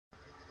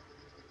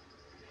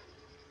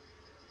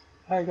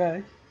Hi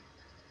guys,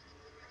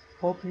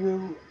 hope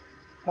you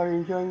are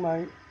enjoying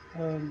my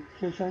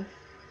sessions,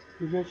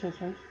 video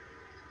sessions.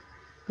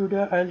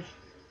 Today I'll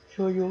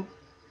show you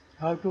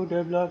how to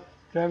develop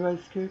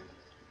JavaScript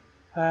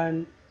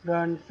and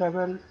run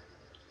several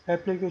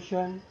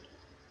applications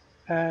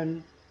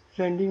and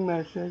sending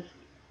messages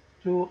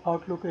through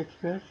Outlook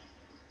Express.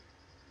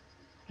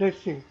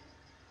 Let's see.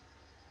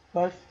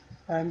 First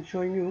I'm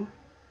showing you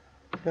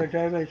the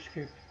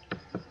JavaScript.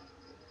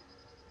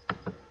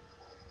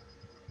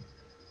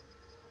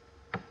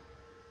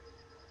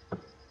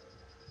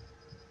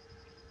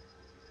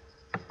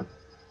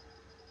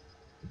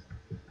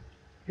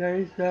 Here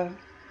is the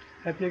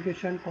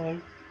application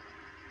called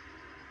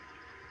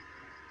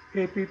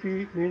app,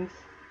 means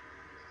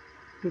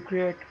to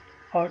create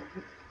or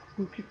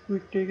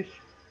quick text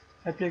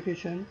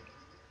application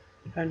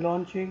and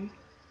launching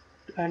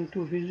and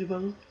to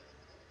visible,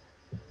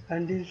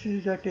 and this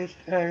is the test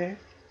array.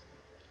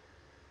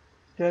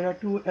 There are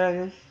two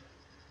arrays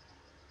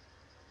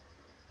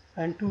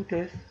and two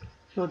tests,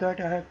 so that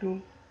I have to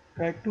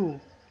write two.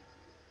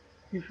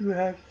 If you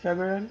have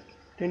several,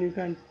 then you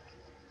can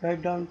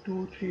write down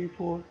 2, 3,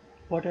 4,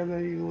 whatever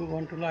you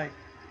want to like.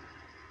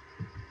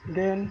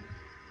 Then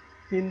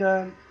in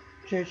the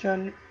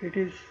session it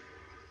is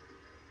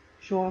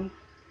shown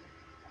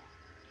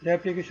the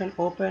application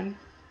open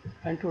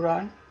and to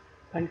run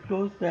and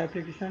close the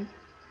application.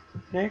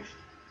 Next,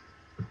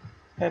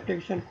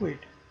 application quit.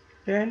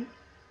 Then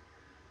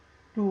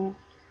to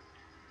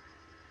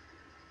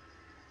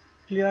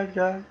clear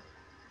the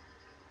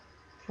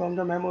from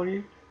the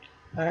memory,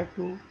 I have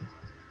to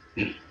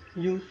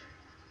use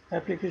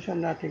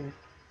application nothing.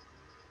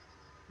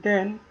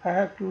 Then I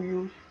have to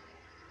use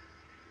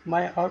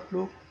my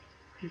Outlook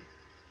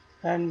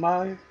and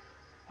my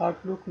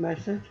Outlook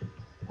message,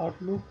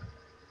 Outlook,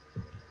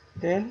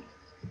 then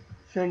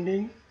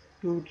sending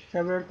to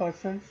several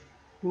persons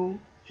to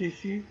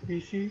CC,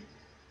 BC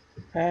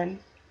and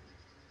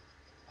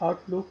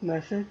Outlook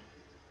message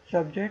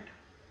subject.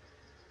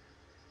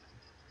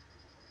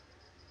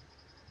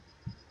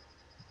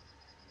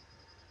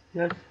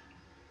 Just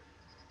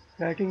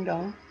writing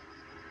down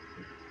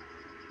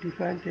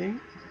different thing,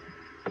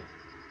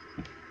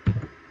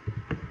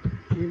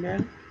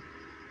 email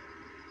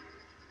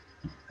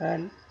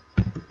and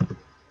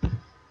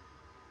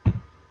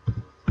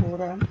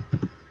forum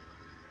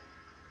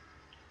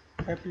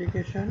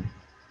application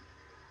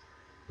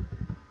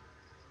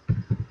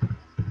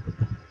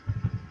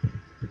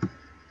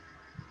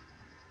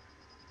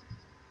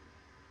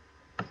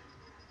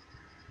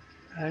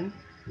and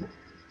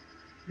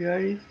here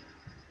is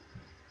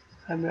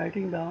I'm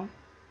writing down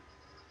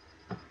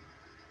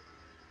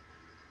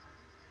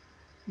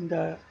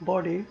the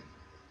body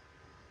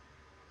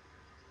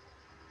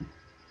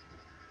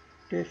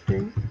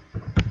testing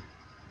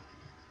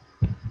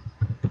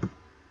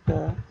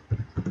the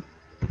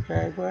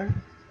driver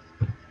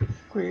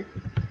script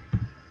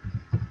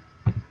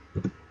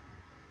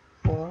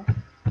for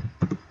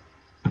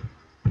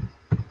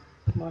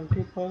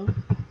multiple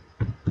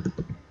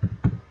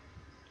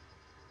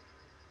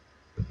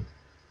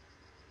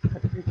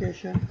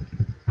application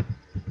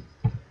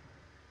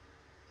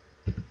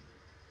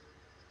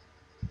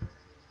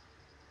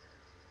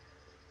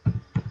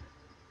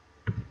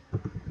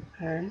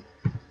and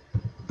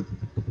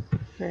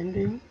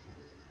sending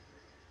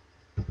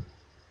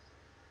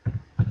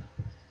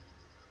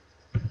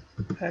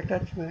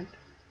attachment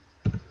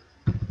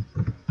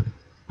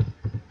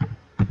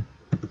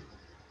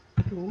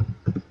to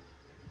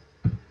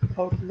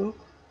Outlook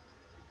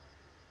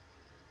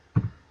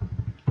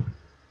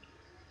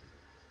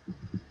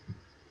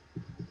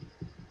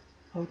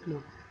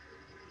Outlook.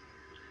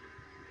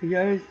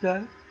 Here is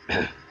the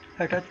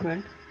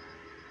attachment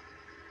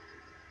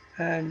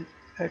and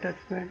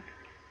attachment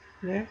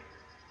display,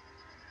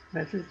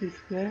 message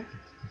display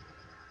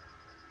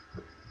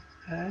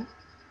and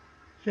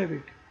save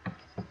it.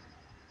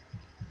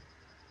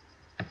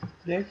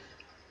 Let's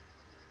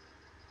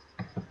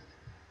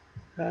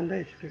run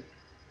the script.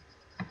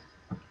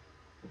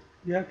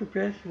 You have to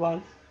press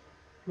once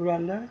to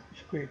run the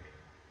script.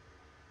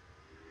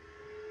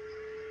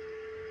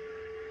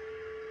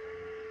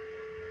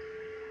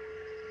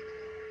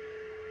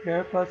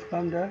 Here first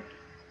comes the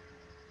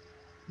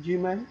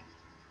Gmail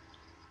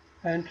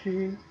and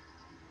 3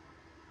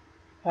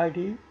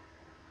 ID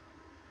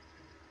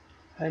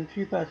and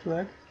 3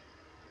 password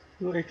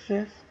to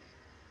access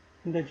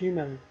in the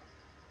Gmail.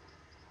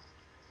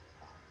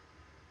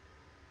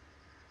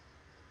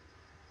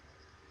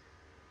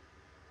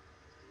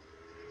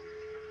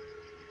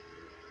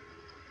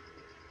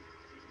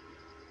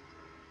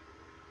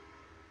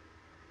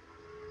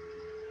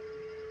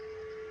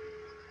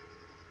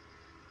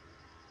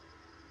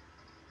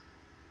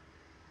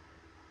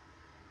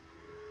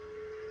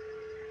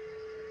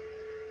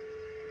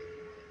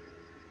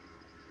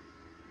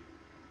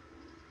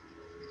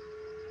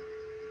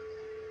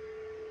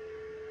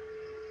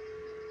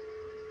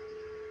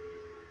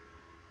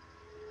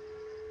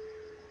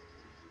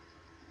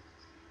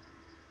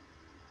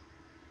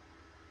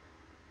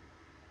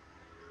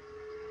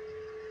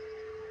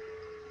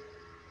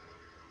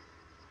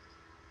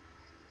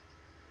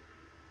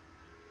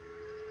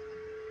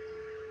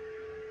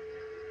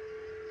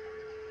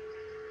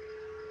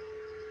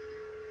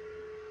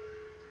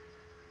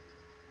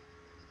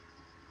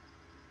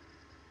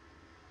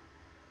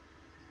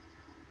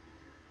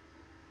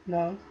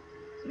 Now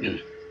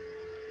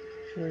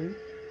sorry,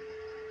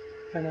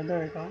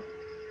 another account,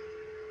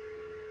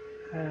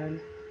 and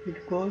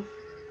it goes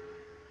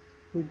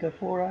with the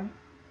forum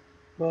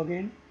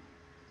login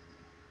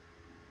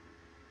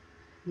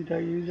with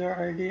the user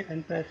ID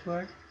and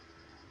password,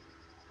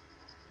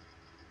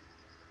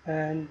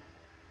 and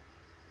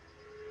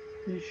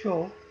will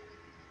show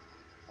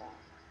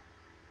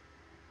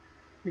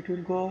it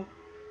will go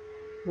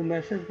to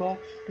message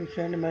box to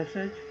send a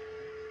message,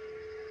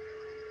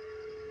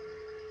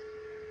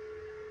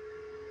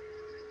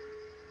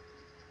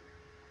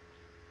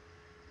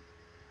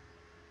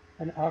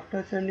 and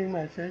after sending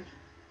message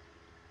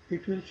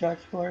it will search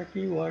for a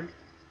keyword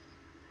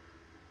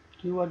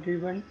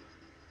driven,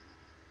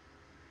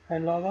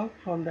 and log out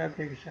from the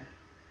application.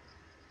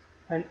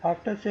 And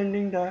after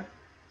doing the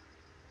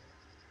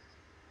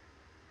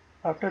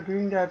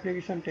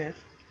application test,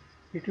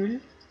 it will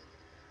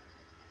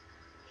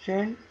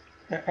send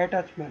the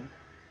attachment.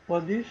 For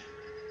this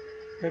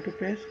you have to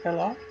press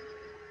allow,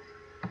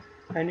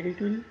 and it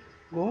will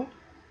go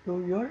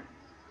to your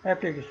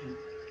application.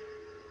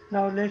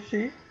 Now let's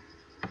see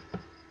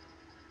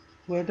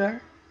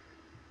whether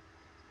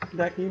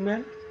the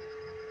email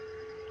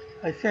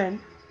I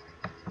sent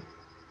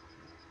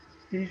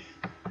is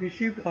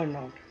received or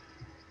not.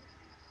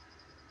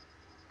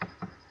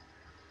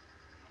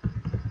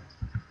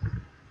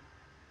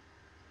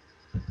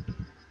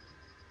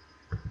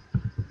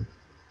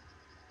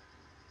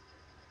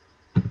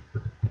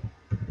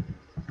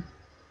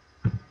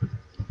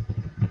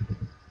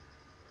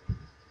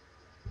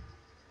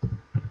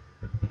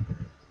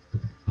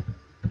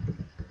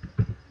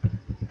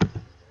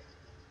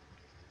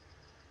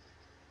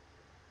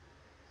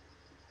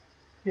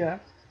 Yeah,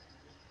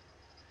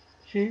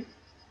 see,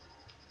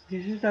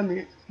 this is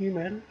the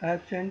email I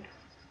have sent,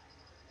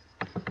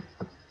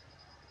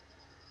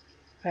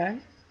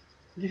 and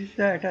this is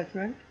the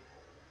attachment.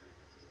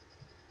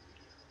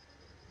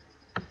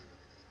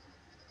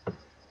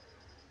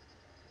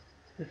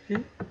 Let's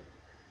see,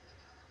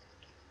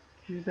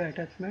 this is the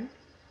attachment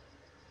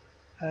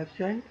I have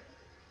sent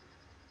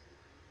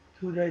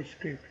through the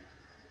script.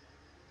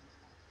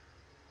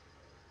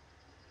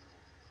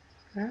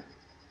 Okay?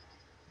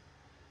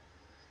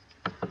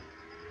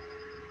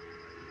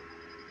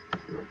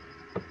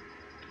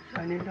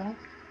 Sign it out.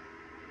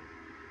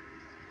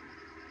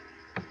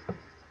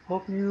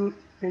 Hope you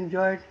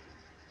enjoyed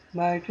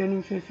my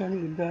training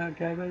session with the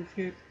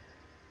JavaScript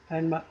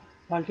and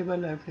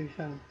multiple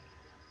applications.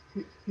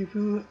 If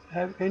you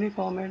have any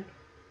comment,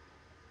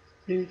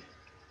 please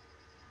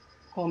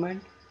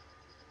comment,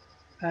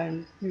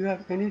 and you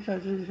have any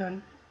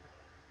suggestion,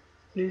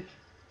 please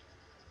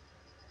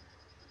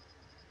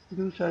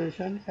do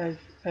suggestion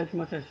as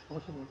much as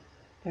possible.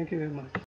 Thank you very much.